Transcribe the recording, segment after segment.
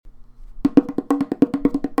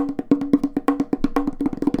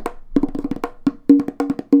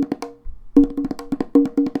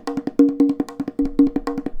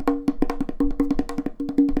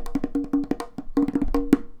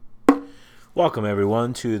Welcome,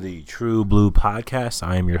 everyone, to the True Blue Podcast.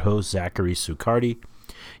 I am your host, Zachary Sucardi.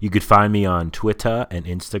 You could find me on Twitter and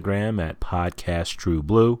Instagram at Podcast True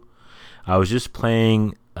Blue. I was just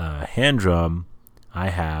playing a hand drum I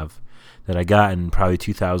have that I got in probably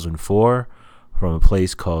 2004 from a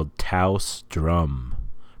place called Taos Drum.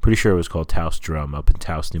 Pretty sure it was called Taos Drum up in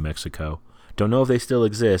Taos, New Mexico. Don't know if they still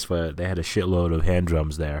exist, but they had a shitload of hand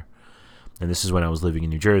drums there. And this is when I was living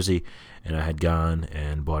in New Jersey, and I had gone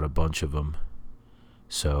and bought a bunch of them.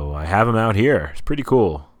 So I have them out here. It's pretty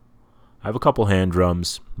cool. I have a couple hand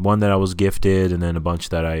drums, one that I was gifted, and then a bunch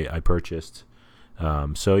that I purchased.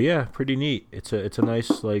 So yeah, pretty neat. It's a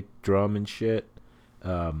nice like drum and shit.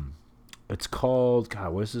 It's called,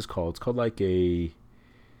 God, what is this called? It's called like I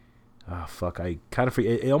kind of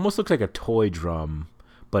forget. It almost looks like a toy drum,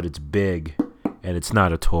 but it's big, and it's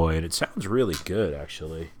not a toy, and it sounds really good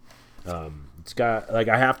actually. It's got like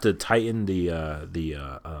I have to tighten the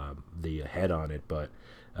head on it, but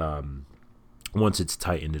once it's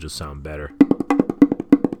tightened, it'll sound better.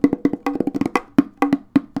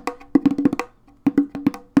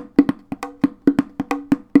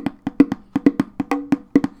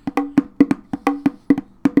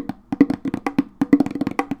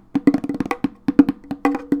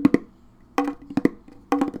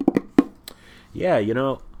 Yeah,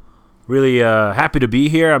 really happy to be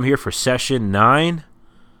here. I'm here for session 9.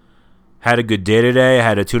 Had a good day today. I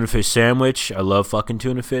had a tuna fish sandwich. I love fucking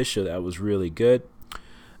tuna fish, so that was really good.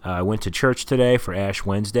 I went to church today for Ash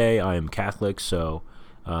Wednesday. I am Catholic, so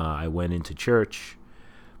I went into church.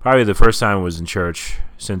 Probably the first time I was in church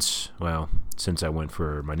since I went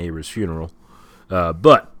for my neighbor's funeral.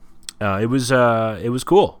 But it was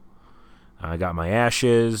cool. I got my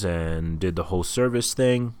ashes and did the whole service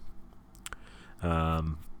thing.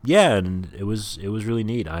 Yeah, and it was really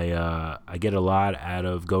neat. I get a lot out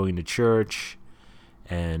of going to church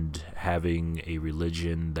and having a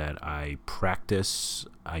religion that I practice,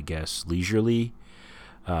 I guess, leisurely.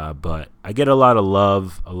 But I get a lot of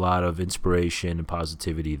love, a lot of inspiration and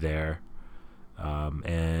positivity there.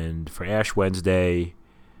 And for Ash Wednesday,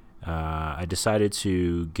 I decided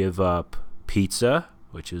to give up pizza,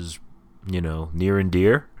 which is, near and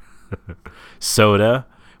dear, soda,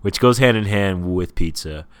 which goes hand in hand with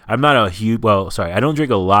pizza. I'm not I don't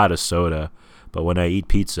drink a lot of soda, but when I eat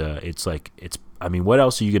pizza, what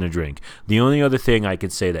else are you going to drink? The only other thing I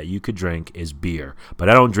could say that you could drink is beer, but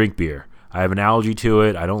I don't drink beer. I have an allergy to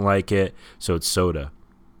it. I don't like it, so it's soda.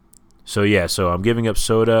 So yeah, I'm giving up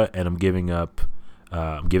soda, and I'm giving up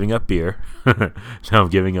beer. So I'm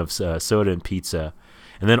giving up soda and pizza.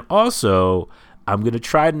 And then also, I'm going to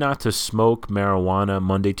try not to smoke marijuana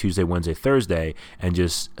Monday, Tuesday, Wednesday, Thursday, and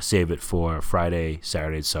just save it for Friday,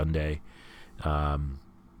 Saturday, Sunday. The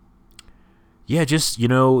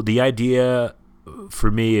idea for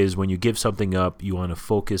me is when you give something up, you want to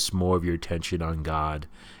focus more of your attention on God,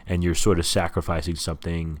 and you're sort of sacrificing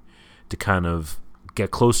something to kind of get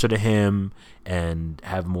closer to Him and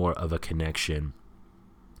have more of a connection.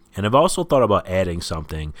 And I've also thought about adding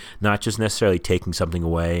something, not just necessarily taking something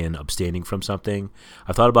away and abstaining from something.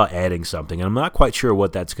 I've thought about adding something, and I'm not quite sure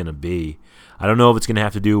what that's going to be. I don't know if it's going to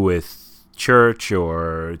have to do with church,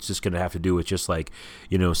 or it's just going to have to do with just like,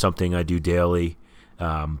 something I do daily.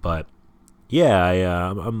 But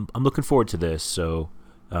yeah, I'm looking forward to this. So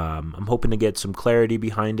I'm hoping to get some clarity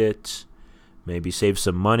behind it, maybe save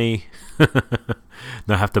some money,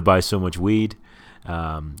 not have to buy so much weed.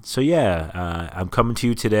 I'm coming to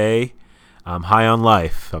you today. I'm high on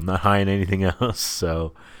life. I'm not high on anything else.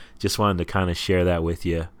 So just wanted to kind of share that with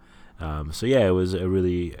you. It was a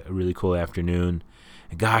really cool afternoon.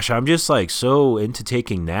 And gosh, I'm just like so into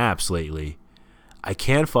taking naps lately. I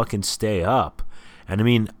can't fucking stay up. And I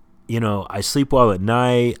mean, I sleep well at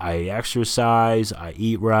night. I exercise. I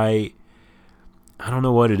eat right. I don't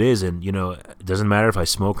know what it is. And, it doesn't matter if I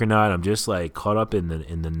smoke or not. I'm just like caught up in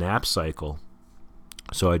the nap cycle.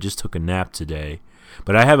 So I just took a nap today,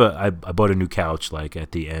 but I bought a new couch like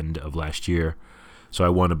at the end of last year. So I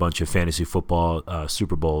won a bunch of fantasy football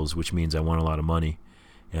Super Bowls, which means I won a lot of money,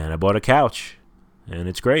 and I bought a couch, and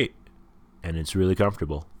it's great, and it's really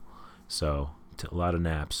comfortable. So a lot of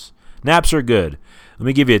naps. Naps are good. Let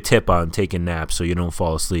me give you a tip on taking naps so you don't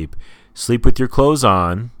fall asleep. Sleep with your clothes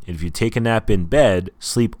on. And if you take a nap in bed,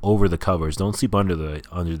 sleep over the covers. Don't sleep under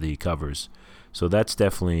the covers. So that's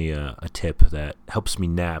definitely a tip that helps me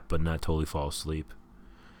nap but not totally fall asleep.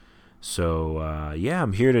 So,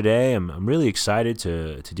 I'm here today. I'm really excited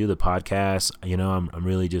to do the podcast. I'm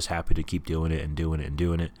really just happy to keep doing it.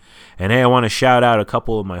 And hey, I want to shout out a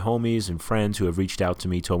couple of my homies and friends who have reached out to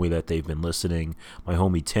me, told me that they've been listening. My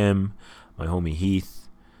homie Tim, my homie Heath,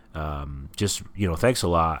 just, thanks a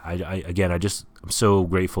lot. I'm so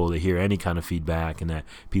grateful to hear any kind of feedback and that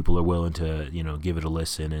people are willing to, give it a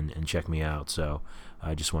listen and check me out. So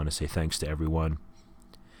I just want to say thanks to everyone.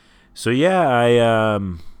 So yeah,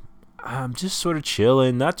 I'm just sort of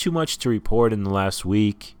chilling. Not too much to report in the last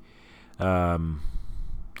week.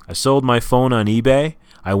 I sold my phone on eBay.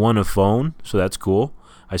 I won a phone, so that's cool.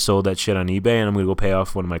 I sold that shit on eBay, and I'm going to go pay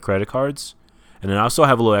off one of my credit cards. And then I also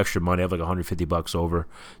have a little extra money. I have like $150 over,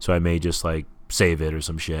 so I may just like save it or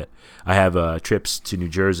some shit. I have trips to New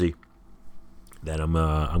Jersey that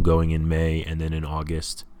I'm going in May and then in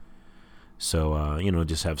August. So,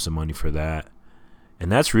 just have some money for that.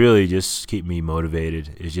 And that's really just keep me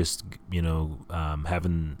motivated. Is just,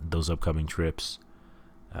 having those upcoming trips.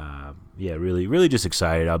 Really, really just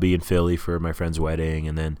excited. I'll be in Philly for my friend's wedding,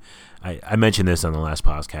 and then I mentioned this on the last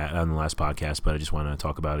podcast, but I just want to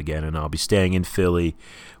talk about it again. And I'll be staying in Philly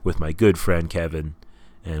with my good friend Kevin,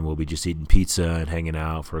 and we'll be just eating pizza and hanging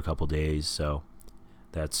out for a couple days. So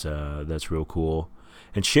that's real cool.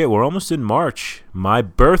 And shit, we're almost in March, my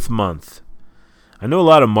birth month. I know a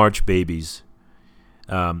lot of March babies.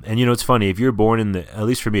 And it's funny, if you're born at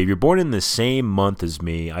least for me, if you're born in the same month as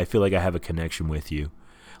me, I feel like I have a connection with you.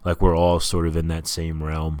 Like we're all sort of in that same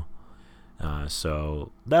realm.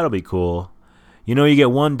 So that'll be cool. You get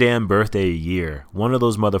one damn birthday a year. One of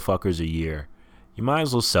those motherfuckers a year. You might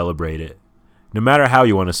as well celebrate it. No matter how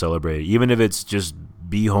you want to celebrate it. Even if it's just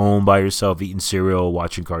be home by yourself eating cereal,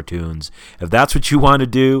 watching cartoons. If that's what you want to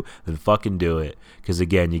do, then fucking do it. Because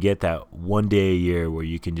again, you get that one day a year where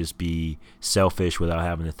you can just be selfish without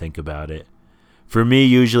having to think about it. For me,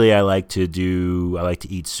 usually I like to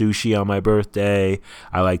eat sushi on my birthday.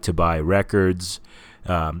 I like to buy records.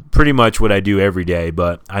 Pretty much what I do every day,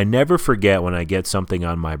 but I never forget when I get something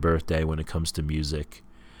on my birthday when it comes to music.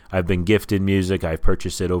 I've been gifted music. I've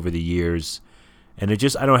purchased it over the years. And it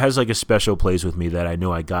has like a special place with me that I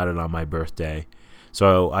know I got it on my birthday.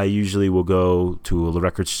 So I usually will go to the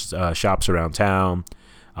record shops around town.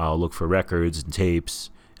 I'll look for records and tapes,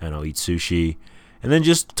 and I'll eat sushi. And then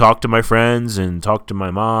just talk to my friends and talk to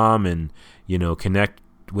my mom and, connect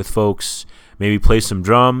with folks. Maybe play some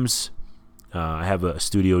drums. I have a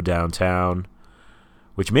studio downtown,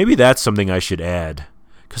 which maybe that's something I should add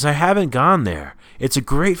because I haven't gone there. It's a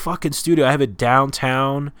great fucking studio. I have it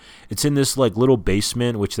downtown. It's in this like little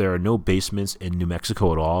basement, which there are no basements in New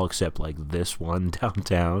Mexico at all except like this one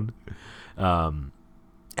downtown.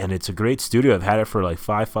 And it's a great studio. I've had it for like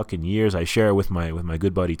 5 fucking years. I share it with my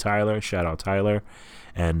good buddy Tyler. Shout out Tyler.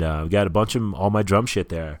 And we got a bunch of all my drum shit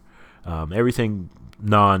there. Everything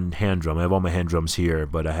non-hand drum. I have all my hand drums here,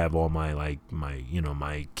 but I have all my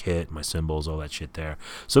my kit, my cymbals, all that shit there.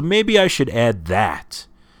 So maybe I should add that.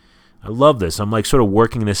 I love this. I'm like sort of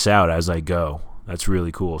working this out as I go. That's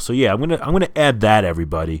really cool. So yeah, I'm gonna add that,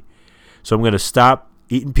 everybody. So I'm gonna stop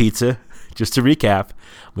eating pizza. Just to recap,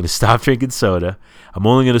 I'm going to stop drinking soda. I'm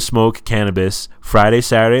only going to smoke cannabis Friday,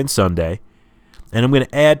 Saturday, and Sunday. And I'm going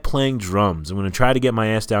to add playing drums. I'm going to try to get my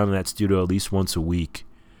ass down in that studio at least once a week.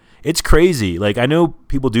 It's crazy. Like, I know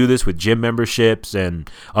people do this with gym memberships and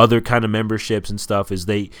other kind of memberships and stuff, is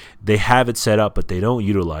they have it set up, but they don't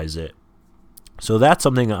utilize it. So that's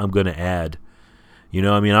something I'm going to add.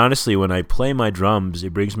 Honestly, when I play my drums,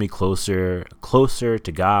 it brings me closer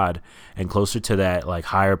to God and closer to that like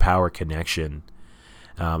higher power connection.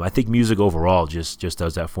 I think music overall just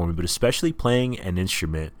does that for me, but especially playing an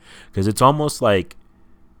instrument, because it's almost like,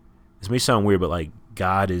 this may sound weird, but like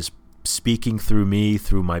God is speaking through me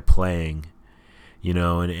through my playing.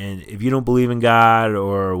 And if you don't believe in God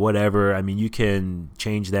or whatever, you can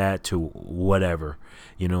change that to whatever,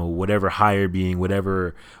 whatever higher being,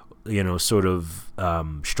 whatever sort of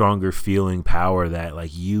stronger feeling power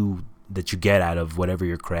that you get out of whatever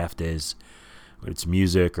your craft is, whether it's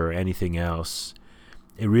music or anything else.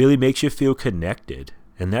 It really makes you feel connected,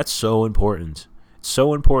 and that's so important. It's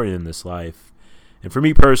so important in this life. And for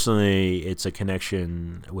me personally, it's a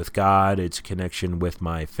connection with God. It's a connection with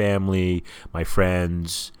my family, my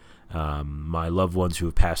friends, my loved ones who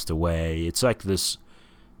have passed away. It's like this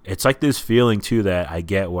feeling too that I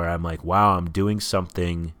get where I'm like, wow, I'm doing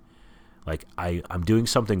something. Like I'm doing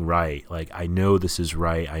something right. Like I know this is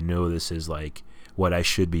right. I know this is like what I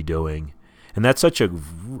should be doing. And that's such a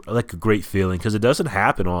great feeling, because it doesn't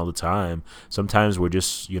happen all the time. Sometimes we're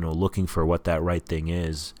just, looking for what that right thing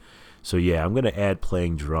is. So yeah, I'm going to add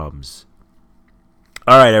playing drums.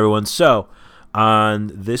 All right, everyone. So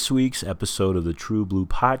on this week's episode of the True Blue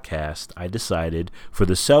Podcast, I decided for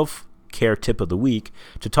the self-care tip of the week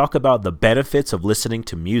to talk about the benefits of listening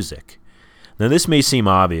to music. Now, this may seem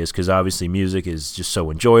obvious because obviously music is just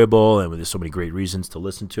so enjoyable and there's so many great reasons to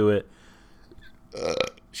listen to it.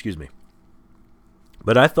 Excuse me.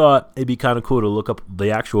 But I thought it'd be kind of cool to look up the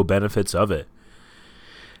actual benefits of it.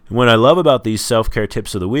 And what I love about these self-care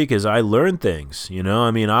tips of the week is I learn things.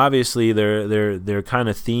 I mean, obviously they're kind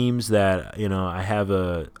of themes that I have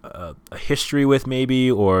a history with, maybe,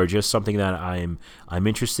 or just something that I'm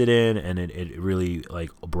interested in, and it really like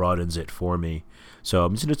broadens it for me. So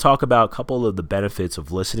I'm just going to talk about a couple of the benefits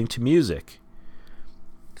of listening to music.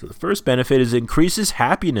 So the first benefit is it increases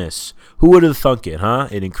happiness. Who would have thunk it, huh?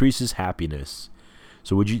 It increases happiness.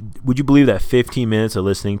 So would you believe that 15 minutes of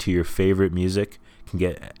listening to your favorite music can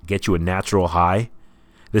get you a natural high?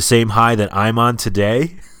 The same high that I'm on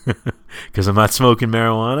today because I'm not smoking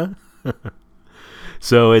marijuana.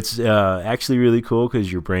 So it's actually really cool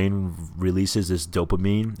because your brain releases this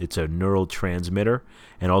dopamine. It's a neurotransmitter,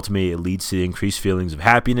 and ultimately it leads to increased feelings of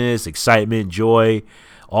happiness, excitement, joy,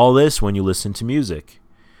 all this when you listen to music.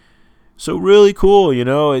 So really cool,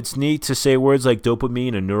 it's neat to say words like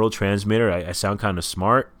dopamine and neurotransmitter. I sound kind of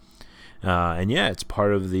smart. And yeah, it's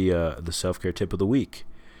part of the self-care tip of the week.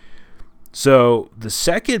 So the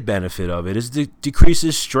second benefit of it is it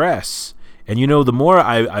decreases stress. And the more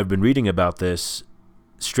I've been reading about this,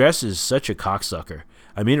 stress is such a cocksucker.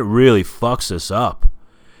 I mean, it really fucks us up.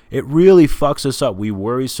 It really fucks us up. We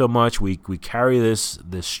worry so much. We carry this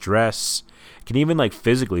stress. Can even like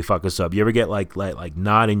physically fuck us up. You ever get like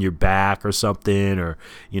knot in your back or something, or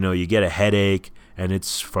you get a headache, and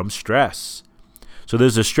it's from stress. So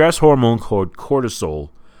there's a stress hormone called cortisol,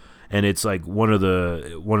 and it's like one of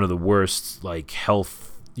the worst like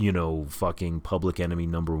health fucking public enemy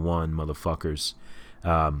number one motherfuckers.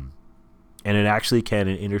 And it actually can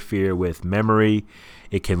interfere with memory.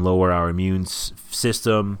 It can lower our immune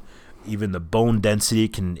system. Even the bone density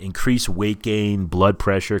can increase weight gain, blood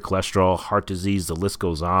pressure, cholesterol, heart disease. The list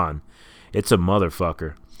goes on. It's a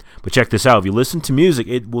motherfucker. But check this out. If you listen to music,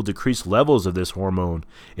 it will decrease levels of this hormone.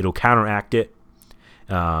 It'll counteract it.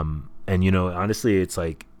 And honestly, it's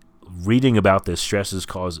like reading about this. Stress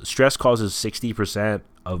causes 60%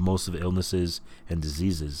 of most of the illnesses and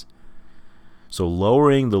diseases. So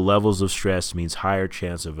lowering the levels of stress means higher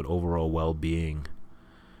chance of an overall well-being.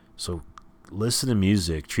 So listen to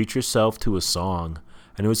music. Treat yourself to a song.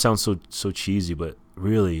 I know it sounds so cheesy, but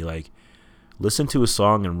really, like, listen to a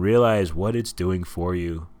song and realize what it's doing for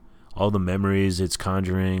you. All the memories it's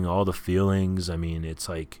conjuring, all the feelings. I mean, it's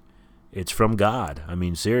like, it's from God. I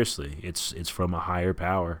mean, seriously, it's from a higher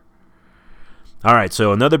power. All right,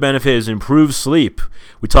 so another benefit is improved sleep.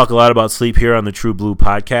 We talk a lot about sleep here on the True Blue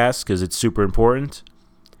podcast because it's super important.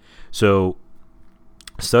 So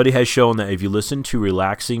a study has shown that if you listen to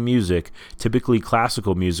relaxing music, typically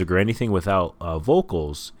classical music or anything without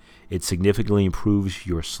vocals, it significantly improves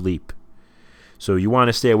your sleep. So you want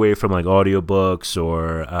to stay away from like audiobooks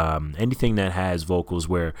or anything that has vocals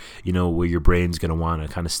where your brain's going to want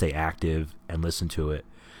to kind of stay active and listen to it.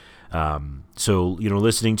 So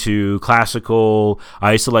listening to classical,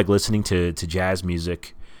 I used to like listening to jazz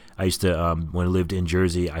music. I used to, when I lived in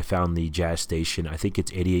Jersey, I found the jazz station. I think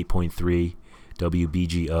it's 88.3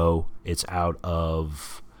 WBGO. It's out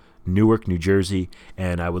of Newark, New Jersey,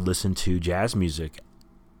 and I would listen to jazz music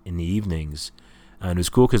in the evenings. And it was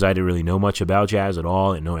cool because I didn't really know much about jazz at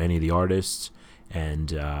all. I didn't know any of the artists,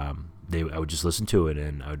 and I would just listen to it,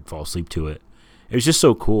 and I would fall asleep to it. It was just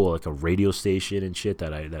so cool, like a radio station and shit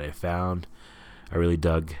that I found. I really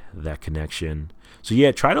dug that connection. So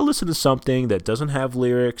yeah, try to listen to something that doesn't have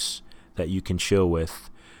lyrics that you can chill with.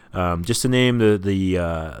 Just to name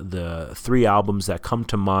the three albums that come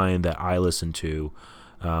to mind that I listen to,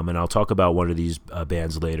 and I'll talk about one of these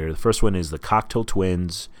bands later. The first one is the Cocteau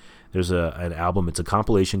Twins. There's an album, it's a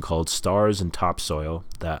compilation called Stars and Topsoil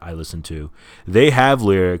that I listen to. They have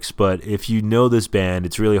lyrics, but if you know this band,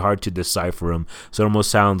 it's really hard to decipher them. So it almost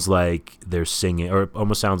sounds like they're singing, or it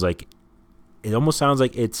almost sounds like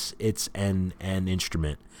it's an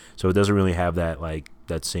instrument. So it doesn't really have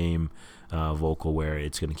that same vocal where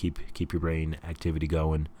it's going to keep your brain activity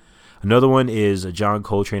going. Another one is a John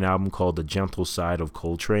Coltrane album called The Gentle Side of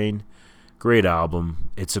Coltrane. Great album.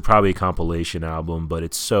 It's probably a compilation album, but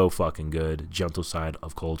it's so fucking good. Gentle Side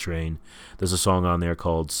of Coltrane. There's a song on there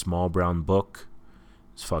called Small Brown Book.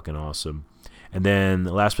 It's fucking awesome. And then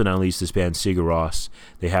last but not least, this band Sigur Rós.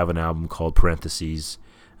 They have an album called Parentheses.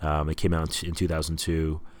 It came out in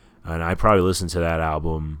 2002, and I probably listened to that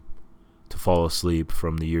album to fall asleep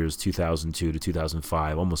from the years 2002 to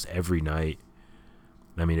 2005 almost every night.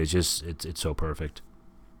 I mean, it's so perfect.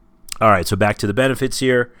 All right, so back to the benefits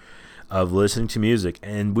here of listening to music.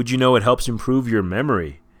 And would you know it helps improve your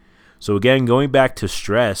memory? So again, going back to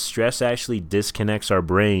stress actually disconnects our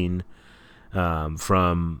brain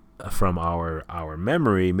from from our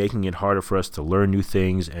memory, making it harder for us to learn new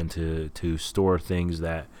things and to store things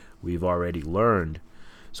that we've already learned.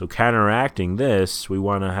 So counteracting this, we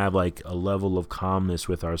want to have like a level of calmness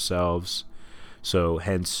with ourselves. So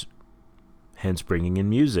hence bringing in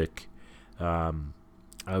music. I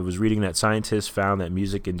was reading that scientists found that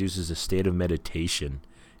music induces a state of meditation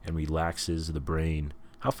and relaxes the brain.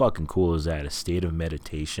 How fucking cool is that? A state of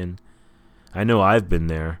meditation. I know I've been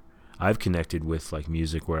there. I've connected with like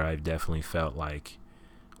music where I've definitely felt like,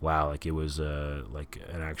 wow, like it was like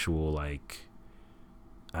an actual like,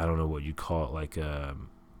 I don't know what you call it, like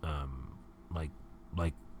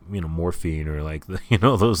like morphine or like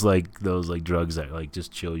those drugs that like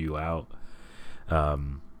just chill you out.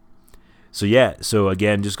 So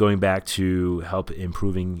again, just going back to help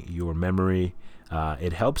improving your memory.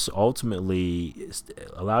 It helps ultimately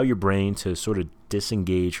allow your brain to sort of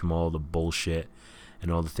disengage from all the bullshit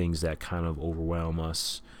and all the things that kind of overwhelm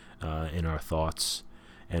us in our thoughts.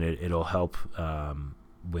 And it'll help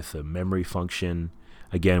with the memory function.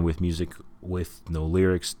 Again, with music with no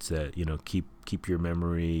lyrics to keep your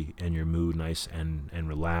memory and your mood nice and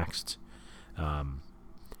relaxed.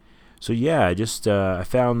 So yeah, I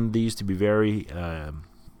found these to be very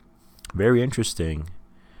very interesting.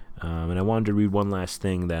 And I wanted to read one last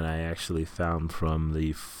thing that I actually found from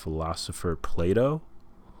the philosopher Plato.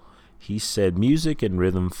 He said, music and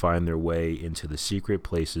rhythm find their way into the secret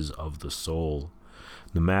places of the soul.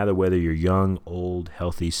 No matter whether you're young, old,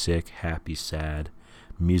 healthy, sick, happy, sad,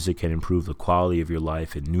 music can improve the quality of your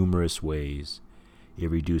life in numerous ways. It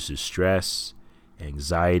reduces stress,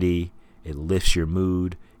 anxiety, it lifts your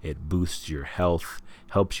mood, it boosts your health,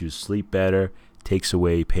 helps you sleep better, takes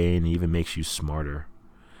away pain, and even makes you smarter.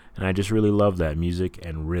 And I just really love that music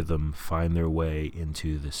and rhythm find their way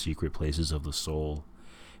into the secret places of the soul.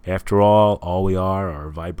 After all we are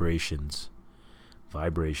vibrations.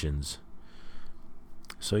 Vibrations.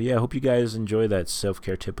 So yeah, I hope you guys enjoy that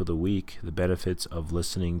self-care tip of the week, the benefits of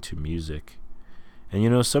listening to music.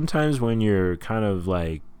 And sometimes when you're kind of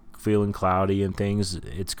like feeling cloudy and things,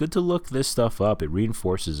 it's good to look this stuff up. It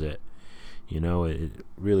reinforces it. It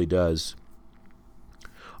really does.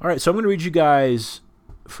 All right, so I'm going to read you guys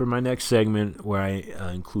for my next segment where I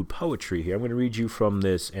include poetry here. I'm going to read you from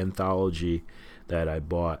this anthology that I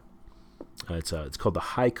bought. It's called the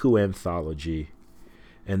Haiku Anthology,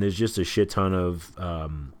 and there's just a shit ton of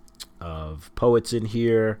poets in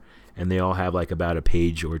here, and they all have like about a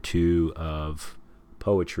page or two of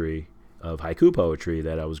poetry, of haiku poetry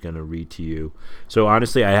that I was going to read to you. So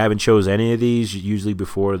honestly, I haven't chose any of these. Usually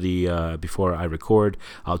before I record,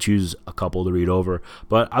 I'll choose a couple to read over,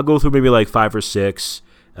 but I'll go through maybe like 5 or 6,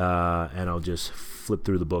 and I'll just flip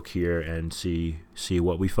through the book here and see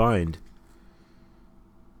what we find.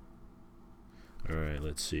 All right,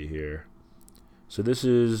 let's see here. So this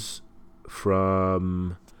is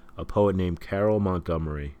from a poet named Carol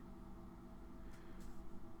Montgomery.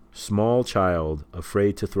 Small child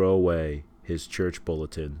afraid to throw away his church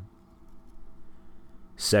bulletin.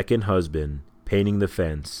 Second husband painting the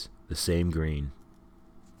fence the same green.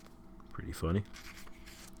 Pretty funny.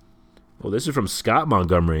 Oh, this is from Scott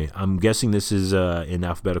Montgomery. I'm guessing this is in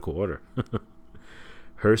alphabetical order.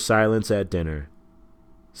 Her silence at dinner.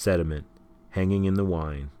 Sediment hanging in the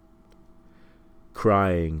wine.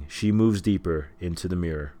 Crying, she moves deeper into the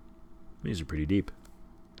mirror. These are pretty deep.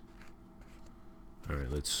 All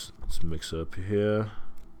right, let's mix up here.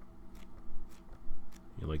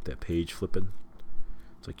 You like that page flipping?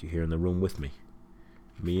 It's like you're here in the room with me.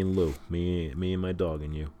 Me and Lou. Me and my dog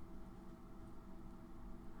and you.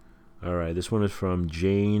 All right, this one is from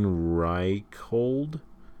Jane Reichhold.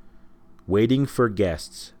 Waiting for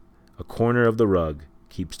guests. A corner of the rug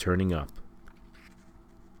keeps turning up.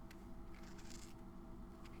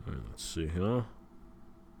 All right, let's see here.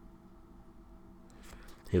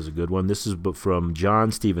 Here's a good one. This is from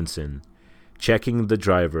John Stevenson. Checking the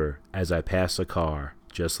driver as I pass a car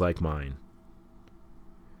just like mine.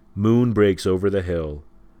 Moon breaks over the hill.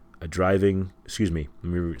 Let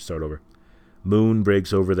me start over. Moon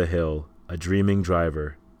breaks over the hill. A dreaming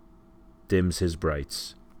driver dims his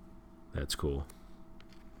brights. That's cool.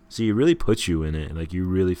 See, it really puts you in it. Like, you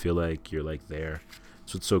really feel like you're like there.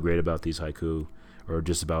 That's what's so great about these haiku, or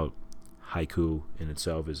just about haiku in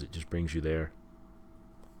itself, is it just brings you there.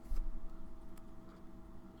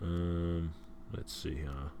 Let's see.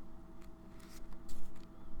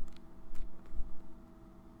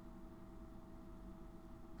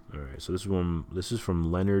 All right, so this is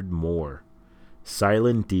from Leonard Moore.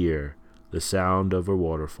 Silent deer, the sound of a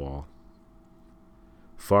waterfall.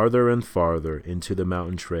 Farther and farther into the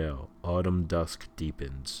mountain trail, autumn dusk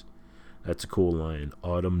deepens. That's a cool line.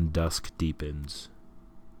 Autumn dusk deepens.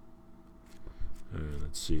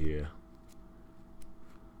 Let's see here.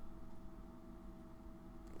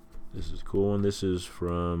 This is a cool one. This is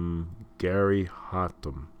from Gary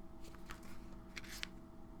Hotham.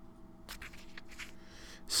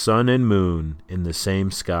 Sun and moon in the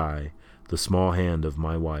same sky, the small hand of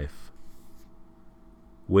my wife.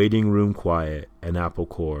 Waiting room quiet, an apple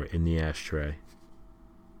core in the ashtray.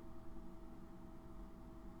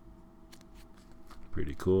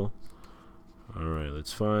 Pretty cool. Alright,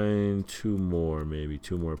 let's find maybe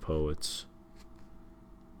two more poets.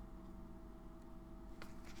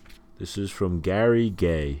 This is from Gary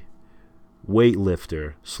Gay.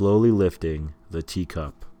 Weightlifter, slowly lifting the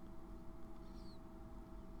teacup.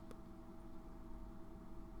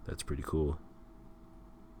 That's pretty cool.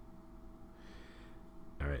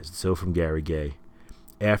 Alright, so from Gary Gay.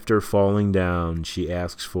 After falling down, she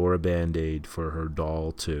asks for a Band-Aid for her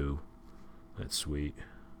doll, too. That's sweet.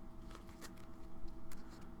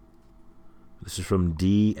 This is from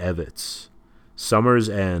D. Evitts. Summer's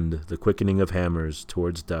end, the quickening of hammers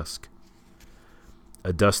towards dusk.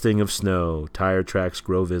 A dusting of snow, tire tracks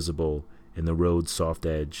grow visible in the road's soft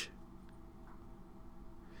edge.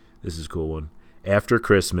 This is a cool one. After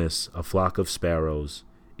Christmas, a flock of sparrows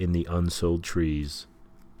in the unsold trees.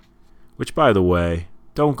 Which, by the way,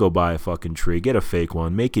 don't go buy a fucking tree. Get a fake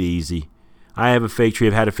one. Make it easy. I have a fake tree.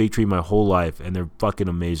 I've had a fake tree my whole life, and they're fucking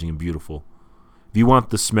amazing and beautiful. If you want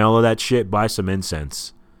the smell of that shit, buy some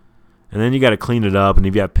incense. And then you got to clean it up, and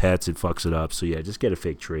if you have pets, it fucks it up. So yeah, just get a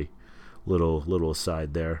fake tree. Little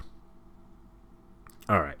aside there.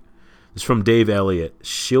 All right. This is from Dave Elliott.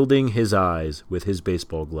 Shielding his eyes with his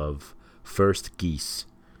baseball glove. First geese.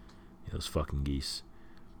 Yeah, those fucking geese.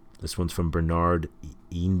 This one's from Bernard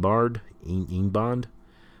Einbond.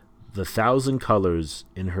 The thousand colors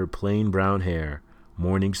in her plain brown hair.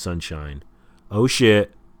 Morning sunshine. Oh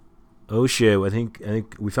shit. I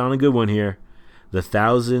think we found a good one here. The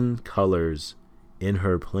thousand colors in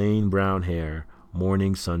her plain brown hair.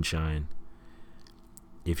 Morning sunshine.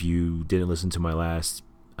 If you didn't listen to my last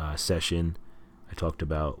session, I talked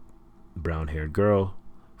about brown-haired girl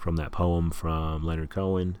from that poem from Leonard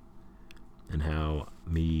Cohen, and how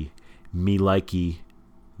me likey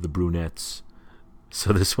the brunettes.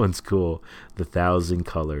 So this one's cool. The thousand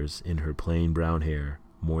colors in her plain brown hair.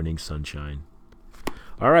 Morning sunshine.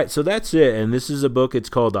 All right, so that's it. And this is a book. It's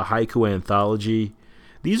called The Haiku Anthology.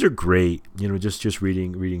 These are great. Just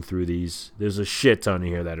reading through these. There's a shit ton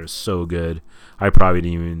here that are so good. I probably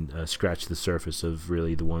didn't even scratch the surface of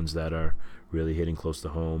really the ones that are really hitting close to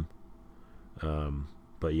home.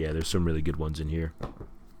 But yeah, there's some really good ones in here.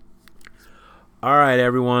 All right,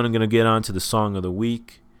 everyone. I'm going to get on to the song of the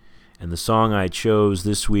week. And the song I chose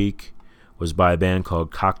this week was by a band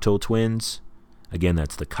called Cocteau Twins. Again,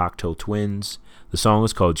 that's the Cocteau Twins. The song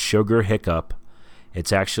is called Sugar Hiccup.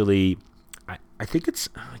 It's actually, I think it's,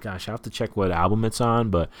 I have to check what album it's on,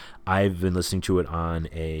 but I've been listening to it on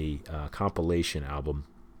a compilation album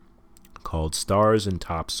called Stars and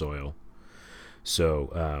Topsoil. So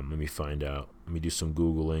let me find out. Let me do some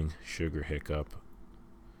Googling. Sugar Hiccup.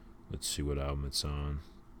 Let's see what album it's on.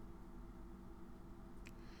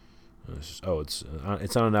 It's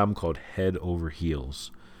on an album called Head Over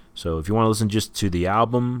Heels. So if you want to listen just to the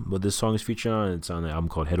album what this song is featured on, it's on the album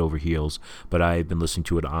called Head Over Heels. But I've been listening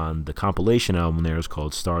to it on the compilation album there. It's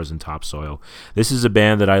called Stars and Topsoil. This is a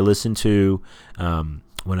band that I listen to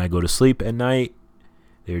when I go to sleep at night.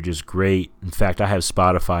 They're just great. In fact, I have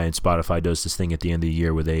Spotify, and Spotify does this thing at the end of the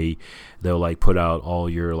year where they'll like put out all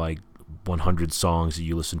your like 100 songs that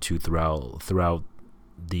you listen to throughout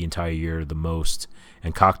the entire year the most.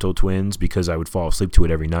 And Cocteau Twins, because I would fall asleep to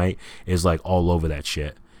it every night, is like all over that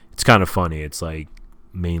shit. It's kind of funny. It's like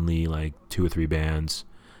mainly like 2 or 3 bands,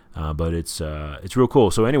 but it's real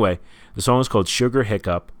cool. So anyway, the song is called Sugar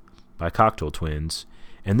Hiccup by Cocteau Twins,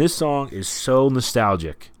 and this song is so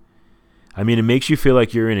nostalgic. I mean, it makes you feel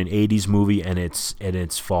like you're in an 80s movie and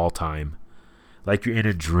it's fall time, like you're in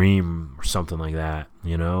a dream or something like that,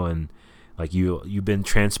 and like you've been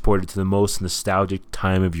transported to the most nostalgic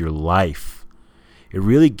time of your life. It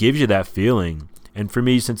really gives you that feeling. And for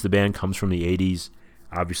me, since the band comes from the 80s,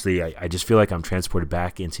 obviously I just feel like I'm transported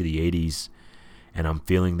back into the 80s, and I'm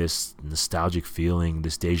feeling this nostalgic feeling,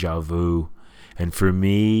 this deja vu. And for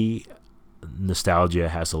me, nostalgia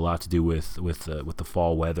has a lot to do with the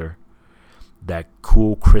fall weather, that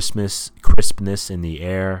cool crispness in the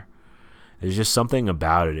air. There's just something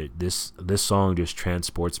about it. This song just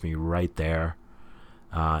transports me right there,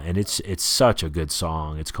 and it's such a good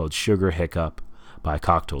song. It's called Sugar Hiccup by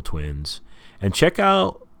Cocteau Twins, and check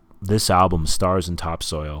out this album, Stars and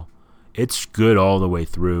Topsoil. it's good all the way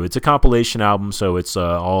through. It's a compilation album, so it's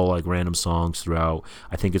all like random songs throughout.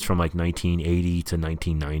 I think it's from like 1980 to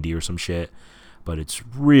 1990 or some shit, but it's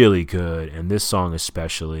really good. And this song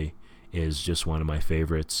especially is just one of my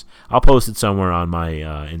favorites. I'll post it somewhere on my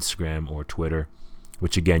Instagram or Twitter,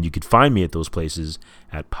 which again, you could find me at those places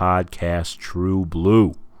at Podcast True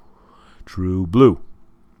Blue. True Blue.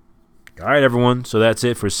 All right, everyone. So that's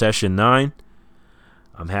it for session 9.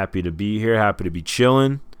 I'm happy to be here, happy to be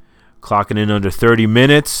chilling, clocking in under 30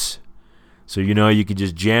 minutes. So, you can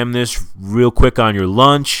just jam this real quick on your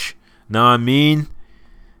lunch. Know what I mean?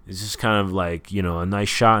 It's just kind of like, a nice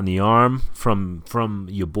shot in the arm from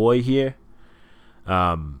your boy here.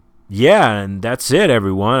 Yeah, and that's it,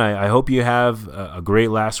 everyone. I hope you have a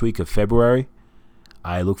great last week of February.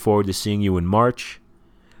 I look forward to seeing you in March.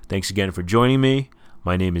 Thanks again for joining me.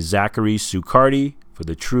 My name is Zachary Sucardi for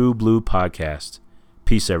the True Blue Podcast.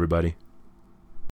 Peace, everybody.